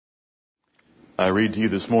I read to you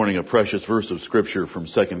this morning a precious verse of Scripture from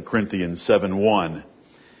 2 Corinthians 7:1.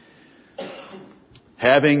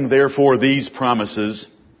 Having therefore these promises,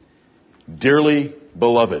 dearly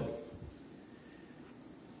beloved,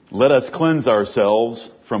 let us cleanse ourselves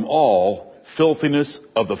from all filthiness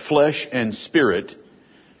of the flesh and spirit,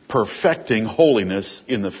 perfecting holiness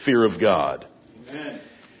in the fear of God. Amen.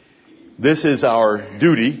 This is our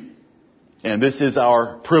duty, and this is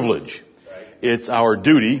our privilege. Right. It's our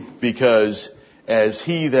duty because as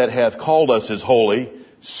He that hath called us is holy,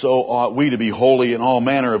 so ought we to be holy in all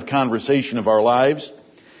manner of conversation of our lives.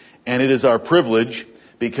 And it is our privilege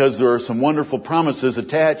because there are some wonderful promises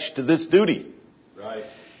attached to this duty. Right.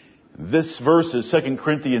 This verse is 2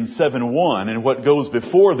 Corinthians 7:1, and what goes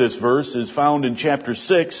before this verse is found in chapter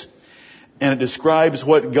 6, and it describes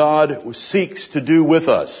what God seeks to do with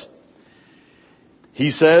us.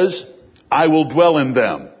 He says, I will dwell in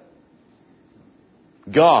them.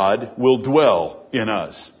 God will dwell in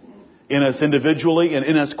us individually and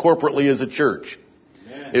in us corporately as a church.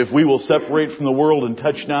 Amen. If we will separate from the world and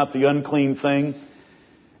touch not the unclean thing,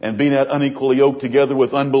 and be not unequally yoked together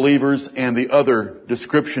with unbelievers, and the other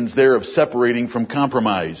descriptions there of separating from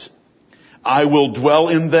compromise. I will dwell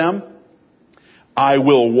in them. I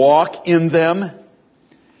will walk in them.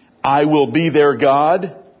 I will be their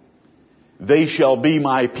God. They shall be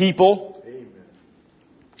my people. Amen.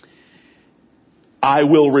 I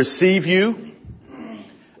will receive you.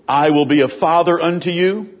 I will be a father unto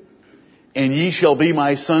you, and ye shall be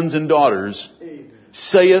my sons and daughters, Amen.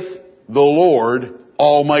 Saith the Lord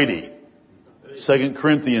Almighty. 2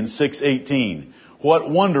 Corinthians 6:18. What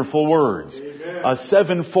wonderful words. Amen. A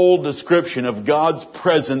sevenfold description of God's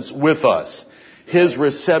presence with us, His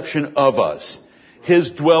reception of us,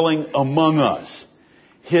 His dwelling among us,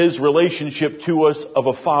 His relationship to us of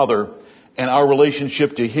a father, and our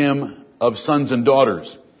relationship to Him of sons and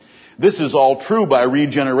daughters. This is all true by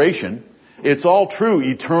regeneration. It's all true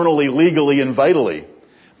eternally, legally, and vitally.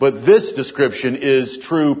 But this description is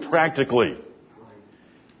true practically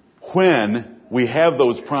when we have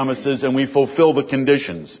those promises and we fulfill the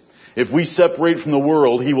conditions. If we separate from the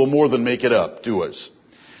world, He will more than make it up to us.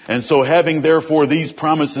 And so having therefore these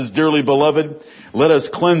promises, dearly beloved, let us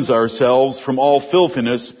cleanse ourselves from all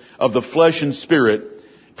filthiness of the flesh and spirit,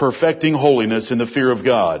 perfecting holiness in the fear of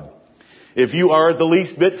God. If you are the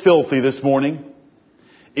least bit filthy this morning,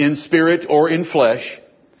 in spirit or in flesh,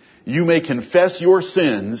 you may confess your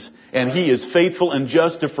sins, and He is faithful and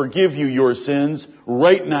just to forgive you your sins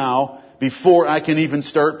right now before I can even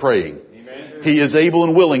start praying. Amen. He is able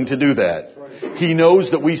and willing to do that. Right. He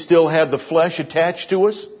knows that we still have the flesh attached to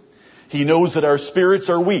us. He knows that our spirits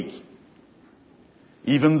are weak,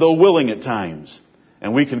 even though willing at times.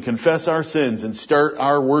 And we can confess our sins and start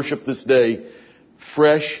our worship this day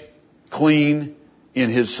fresh, clean in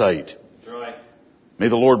His sight. May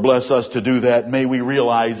the Lord bless us to do that. May we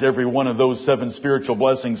realize every one of those 7 spiritual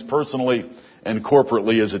blessings personally and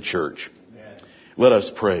corporately as a church. Amen. Let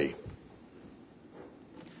us pray.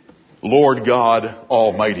 Lord God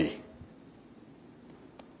Almighty,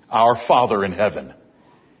 our Father in heaven,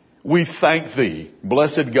 we thank Thee,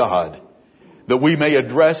 blessed God, that we may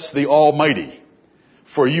address the Almighty,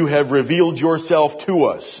 for You have revealed Yourself to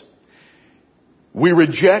us. We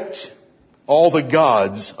reject all the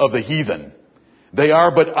gods of the heathen. They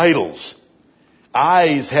are but idols.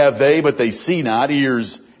 Eyes have they, but they see not.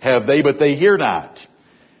 Ears have they, but they hear not.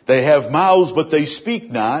 They have mouths, but they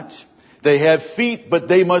speak not. They have feet, but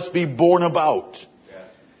they must be borne about. Yes.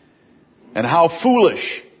 And how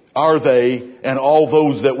foolish are they and all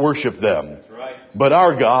those that worship them. That's right. But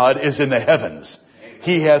our God is in the heavens. Amen.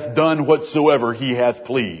 He hath done whatsoever He hath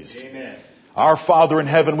pleased. Amen. Our Father in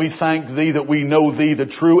heaven, we thank Thee that we know Thee, the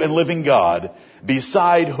true and living God,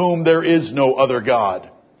 beside whom there is no other God.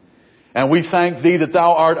 And we thank Thee that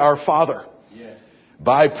Thou art our Father. Yes.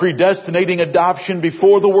 By predestinating adoption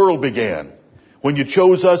before the world began, when You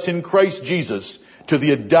chose us in Christ Jesus to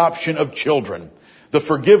the adoption of children, the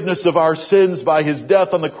forgiveness of our sins by His death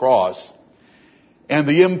on the cross, and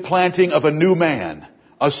the implanting of a new man,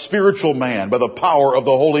 a spiritual man, by the power of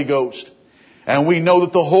the Holy Ghost. And we know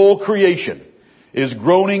that the whole creation is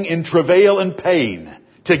groaning in travail and pain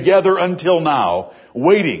together until now,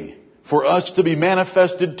 waiting for us to be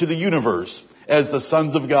manifested to the universe as the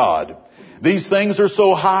sons of God. These things are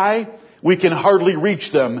so high, we can hardly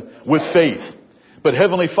reach them with faith. But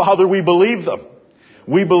Heavenly Father, we believe them.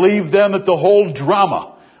 We believe then that the whole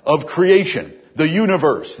drama of creation, the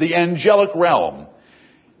universe, the angelic realm,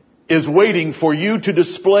 is waiting for You to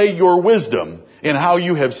display Your wisdom in how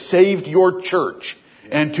You have saved Your church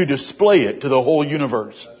and to display it to the whole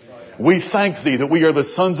universe. We thank Thee that we are the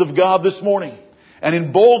sons of God this morning. And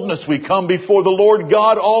in boldness we come before the Lord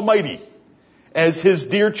God Almighty as His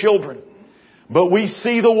dear children. But we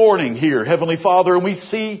see the warning here, Heavenly Father, and we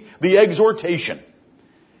see the exhortation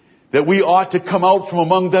that we ought to come out from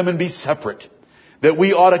among them and be separate. That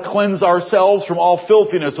we ought to cleanse ourselves from all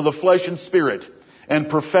filthiness of the flesh and spirit and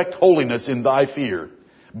perfect holiness in Thy fear.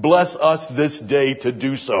 Bless us this day to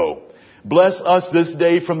do so. Bless us this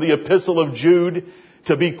day from the epistle of Jude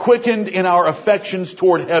to be quickened in our affections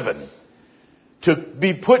toward heaven. To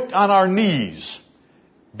be put on our knees,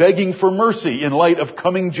 begging for mercy in light of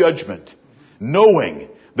coming judgment, knowing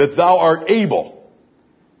that Thou art able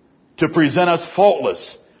to present us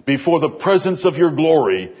faultless before the presence of Your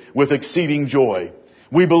glory with exceeding joy.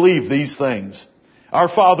 We believe these things. Our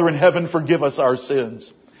Father in heaven, forgive us our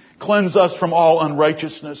sins. Cleanse us from all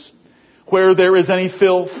unrighteousness. Where there is any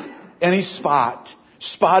filth, any spot,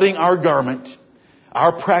 spotting our garment,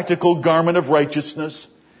 our practical garment of righteousness,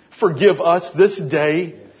 forgive us this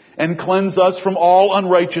day and cleanse us from all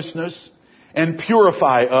unrighteousness and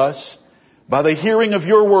purify us by the hearing of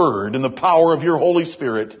Your word and the power of Your Holy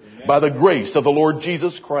Spirit, by the grace of the Lord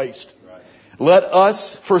Jesus Christ. Let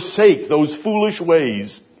us forsake those foolish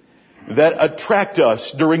ways that attract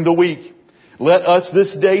us during the week. Let us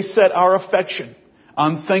this day set our affection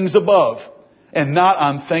on things above and not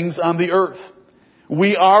on things on the earth.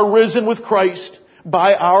 We are risen with Christ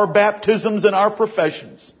by our baptisms and our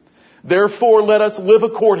professions. Therefore, let us live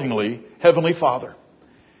accordingly, Heavenly Father.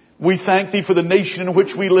 We thank Thee for the nation in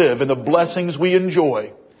which we live and the blessings we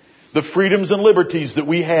enjoy, the freedoms and liberties that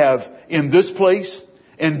we have in this place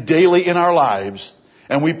and daily in our lives.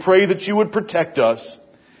 And we pray that You would protect us,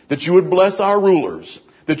 that You would bless our rulers,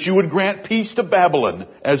 that You would grant peace to Babylon,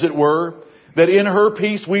 as it were, that in her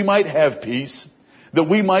peace we might have peace, that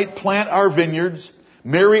we might plant our vineyards,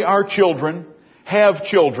 marry our children, have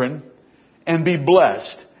children, and be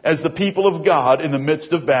blessed as the people of God in the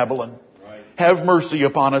midst of Babylon. Right. Have mercy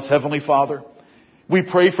upon us, Heavenly Father. We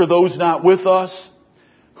pray for those not with us,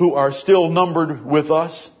 who are still numbered with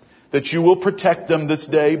us, that You will protect them this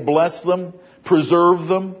day, bless them, preserve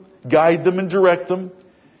them, guide them and direct them,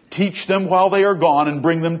 teach them while they are gone and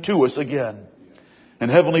bring them to us again. And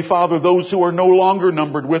Heavenly Father, those who are no longer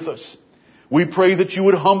numbered with us, we pray that You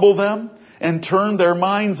would humble them and turn their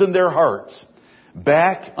minds and their hearts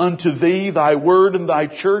back unto Thee, Thy Word and Thy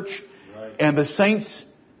church, and the saints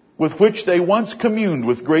with which they once communed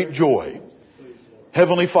with great joy.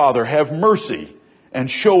 Heavenly Father, have mercy and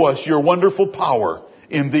show us Your wonderful power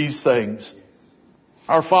in these things.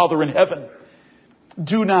 Our Father in heaven,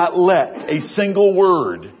 do not let a single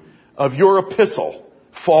word of Your epistle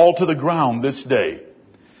fall to the ground this day.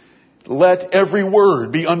 Let every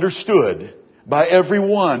word be understood by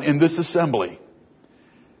everyone in this assembly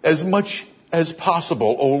as much as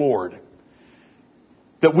possible, O Lord,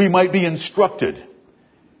 that we might be instructed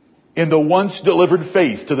in the once delivered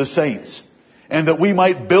faith to the saints, and that we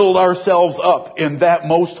might build ourselves up in that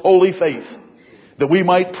most holy faith, that we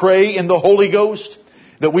might pray in the Holy Ghost,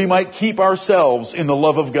 that we might keep ourselves in the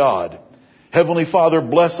love of God. Heavenly Father,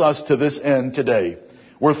 bless us to this end today.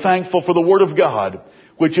 We're thankful for the Word of God,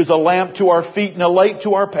 which is a lamp to our feet and a light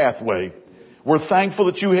to our pathway. We're thankful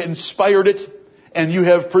that You inspired it, and You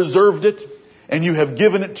have preserved it, and You have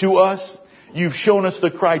given it to us. You've shown us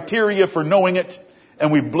the criteria for knowing it,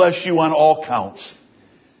 and we bless You on all counts.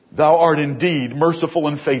 Thou art indeed merciful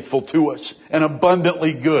and faithful to us, and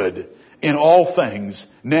abundantly good in all things,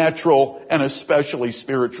 natural and especially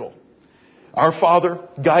spiritual. Our Father,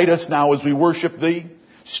 guide us now as we worship Thee.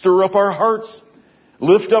 Stir up our hearts.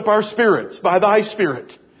 Lift up our spirits by Thy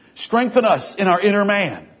Spirit. Strengthen us in our inner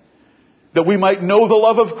man, that we might know the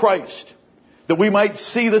love of Christ, that we might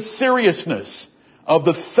see the seriousness of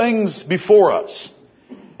the things before us,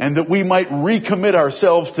 and that we might recommit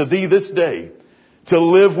ourselves to Thee this day to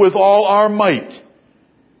live with all our might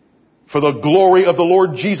for the glory of the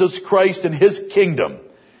Lord Jesus Christ and His kingdom,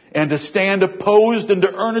 and to stand opposed and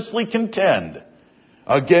to earnestly contend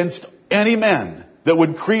against any men that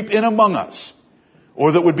would creep in among us,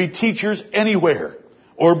 or that would be teachers anywhere,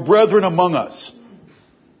 or brethren among us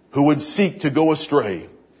who would seek to go astray.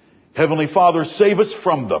 Heavenly Father, save us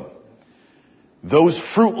from them. Those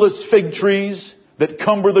fruitless fig trees that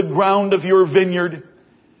cumber the ground of Your vineyard,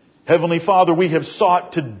 Heavenly Father, we have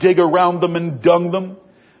sought to dig around them and dung them,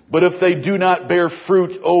 but if they do not bear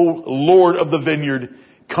fruit, O Lord of the vineyard,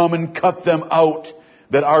 come and cut them out,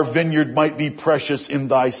 that our vineyard might be precious in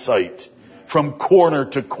Thy sight, from corner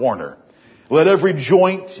to corner. Let every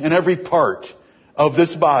joint and every part of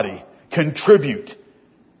this body contribute,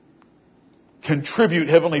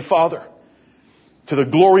 Heavenly Father, to the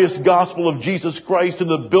glorious gospel of Jesus Christ and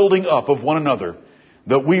the building up of one another,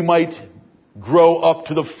 that we might grow up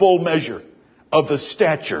to the full measure of the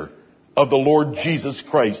stature of the Lord Jesus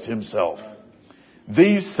Christ himself.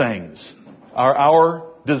 These things are our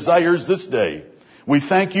desires this day. We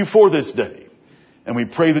thank you for this day, and we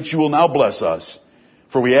pray that you will now bless us.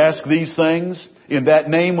 For we ask these things in that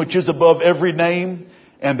name which is above every name,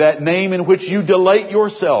 and that name in which you delight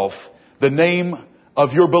yourself, the name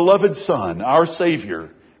of your beloved Son, our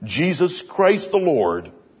Savior, Jesus Christ the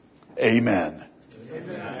Lord. Amen.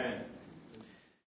 Amen.